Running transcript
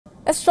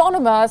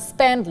Astronomers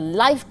spend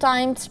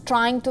lifetimes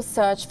trying to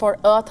search for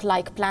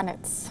Earth-like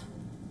planets.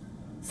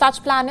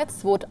 Such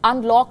planets would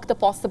unlock the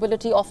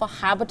possibility of a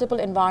habitable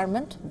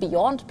environment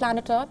beyond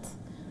planet Earth.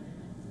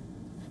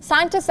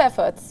 Scientists'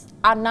 efforts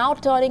are now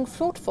turning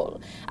fruitful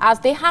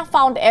as they have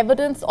found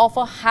evidence of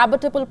a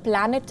habitable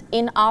planet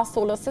in our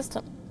solar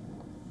system.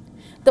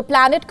 The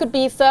planet could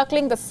be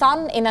circling the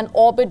Sun in an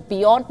orbit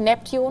beyond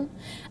Neptune,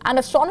 and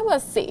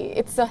astronomers say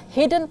it's a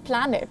hidden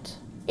planet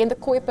in the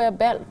Kuiper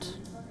belt.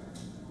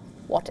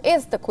 What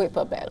is the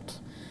Kuiper belt?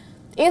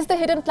 Is the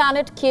hidden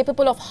planet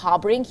capable of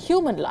harboring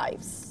human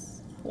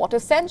lives? What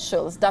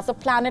essentials does a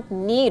planet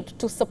need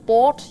to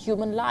support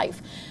human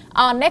life?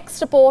 Our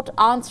next report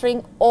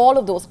answering all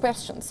of those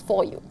questions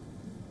for you.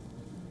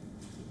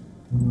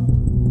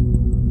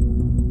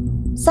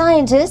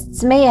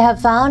 Scientists may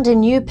have found a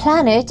new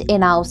planet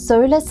in our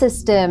solar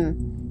system.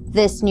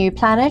 This new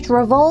planet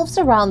revolves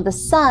around the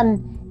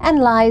Sun and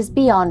lies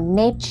beyond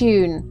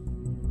Neptune.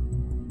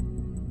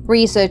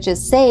 Researchers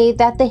say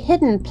that the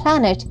hidden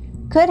planet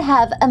could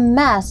have a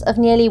mass of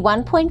nearly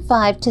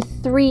 1.5 to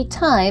 3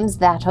 times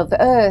that of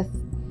Earth.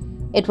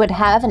 It would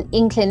have an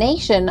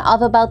inclination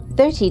of about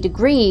 30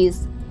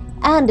 degrees,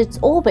 and its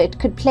orbit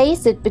could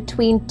place it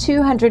between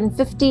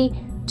 250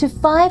 to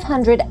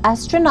 500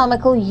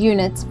 astronomical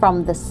units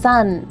from the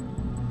Sun.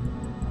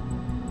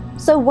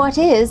 So what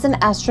is an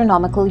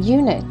astronomical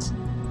unit?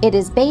 It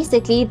is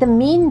basically the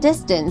mean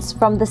distance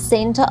from the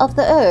center of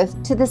the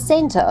Earth to the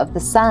center of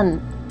the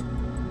Sun.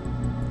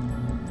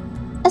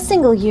 A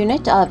single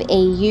unit of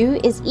AU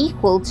is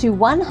equal to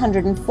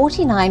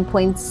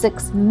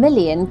 149.6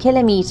 million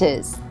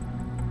kilometers.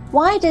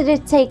 Why did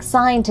it take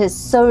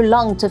scientists so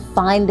long to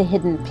find the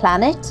hidden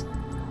planet?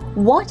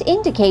 What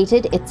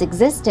indicated its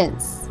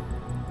existence?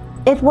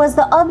 It was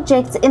the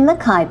objects in the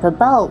Kuiper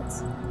belt.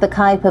 The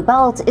Kuiper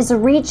belt is a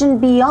region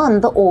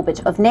beyond the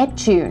orbit of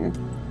Neptune.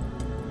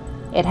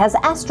 It has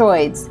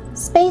asteroids,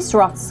 space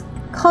rocks,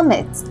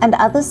 comets, and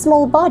other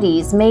small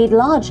bodies made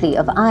largely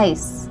of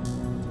ice.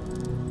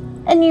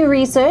 A new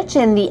research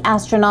in the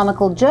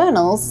Astronomical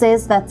Journal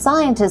says that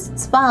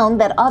scientists found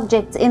that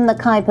objects in the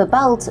Kuiper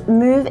belt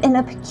move in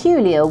a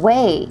peculiar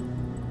way,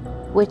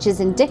 which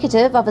is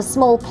indicative of a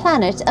small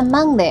planet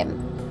among them.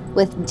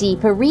 With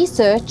deeper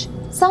research,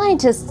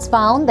 scientists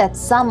found that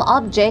some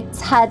objects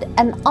had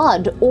an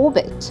odd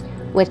orbit,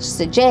 which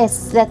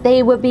suggests that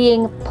they were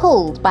being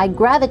pulled by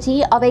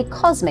gravity of a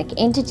cosmic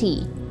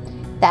entity.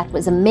 That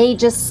was a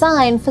major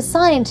sign for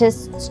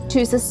scientists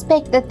to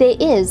suspect that there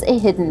is a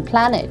hidden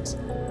planet.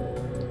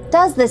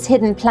 Does this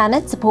hidden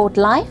planet support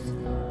life?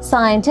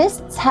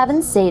 Scientists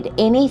haven't said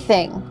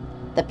anything.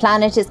 The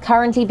planet is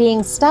currently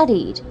being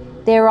studied.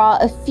 There are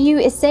a few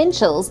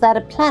essentials that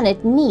a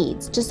planet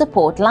needs to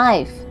support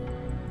life.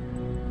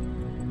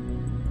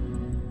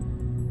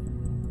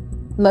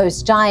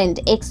 Most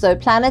giant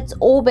exoplanets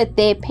orbit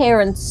their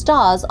parent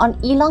stars on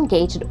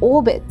elongated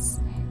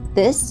orbits.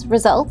 This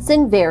results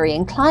in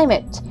varying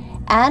climate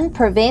and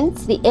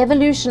prevents the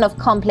evolution of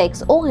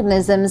complex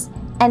organisms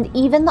and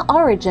even the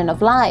origin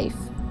of life.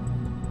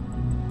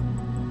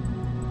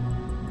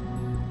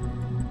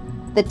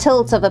 The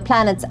tilt of a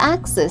planet's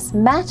axis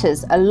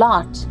matters a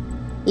lot.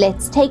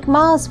 Let's take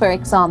Mars, for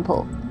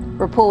example.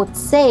 Reports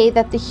say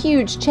that the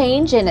huge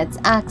change in its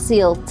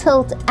axial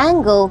tilt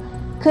angle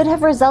could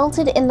have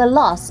resulted in the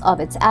loss of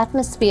its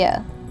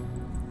atmosphere.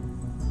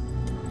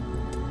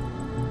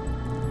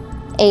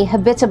 A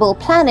habitable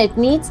planet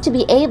needs to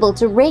be able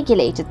to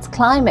regulate its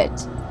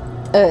climate.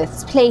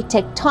 Earth's plate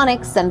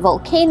tectonics and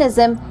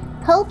volcanism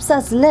helps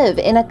us live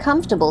in a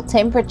comfortable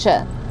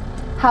temperature.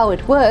 How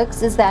it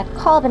works is that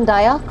carbon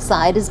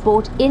dioxide is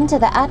brought into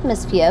the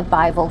atmosphere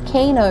by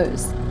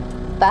volcanoes,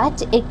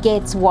 but it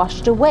gets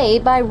washed away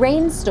by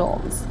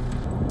rainstorms.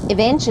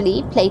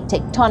 Eventually, plate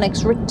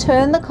tectonics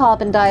return the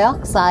carbon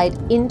dioxide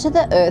into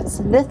the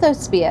Earth's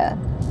lithosphere.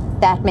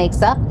 That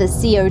makes up the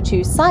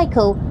CO2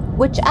 cycle,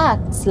 which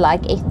acts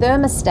like a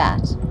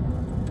thermostat.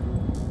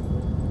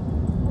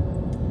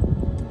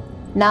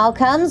 Now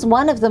comes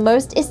one of the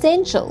most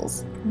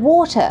essentials: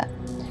 water.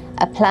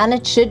 A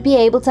planet should be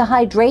able to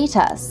hydrate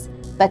us,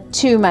 but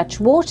too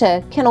much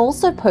water can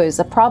also pose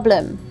a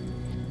problem.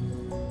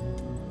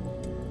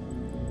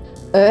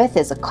 Earth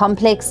is a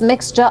complex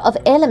mixture of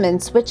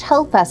elements which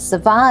help us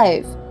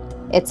survive.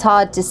 It's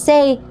hard to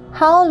say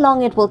how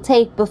long it will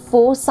take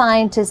before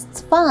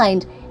scientists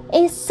find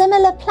a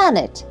similar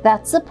planet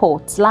that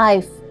supports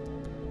life.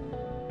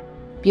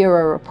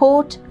 Bureau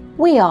Report,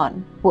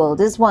 WION, World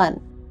is One.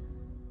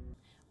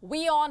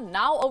 WION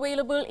now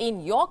available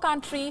in your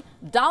country.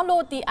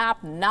 Download the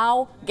app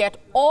now. Get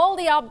all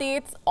the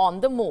updates on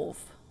the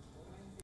move.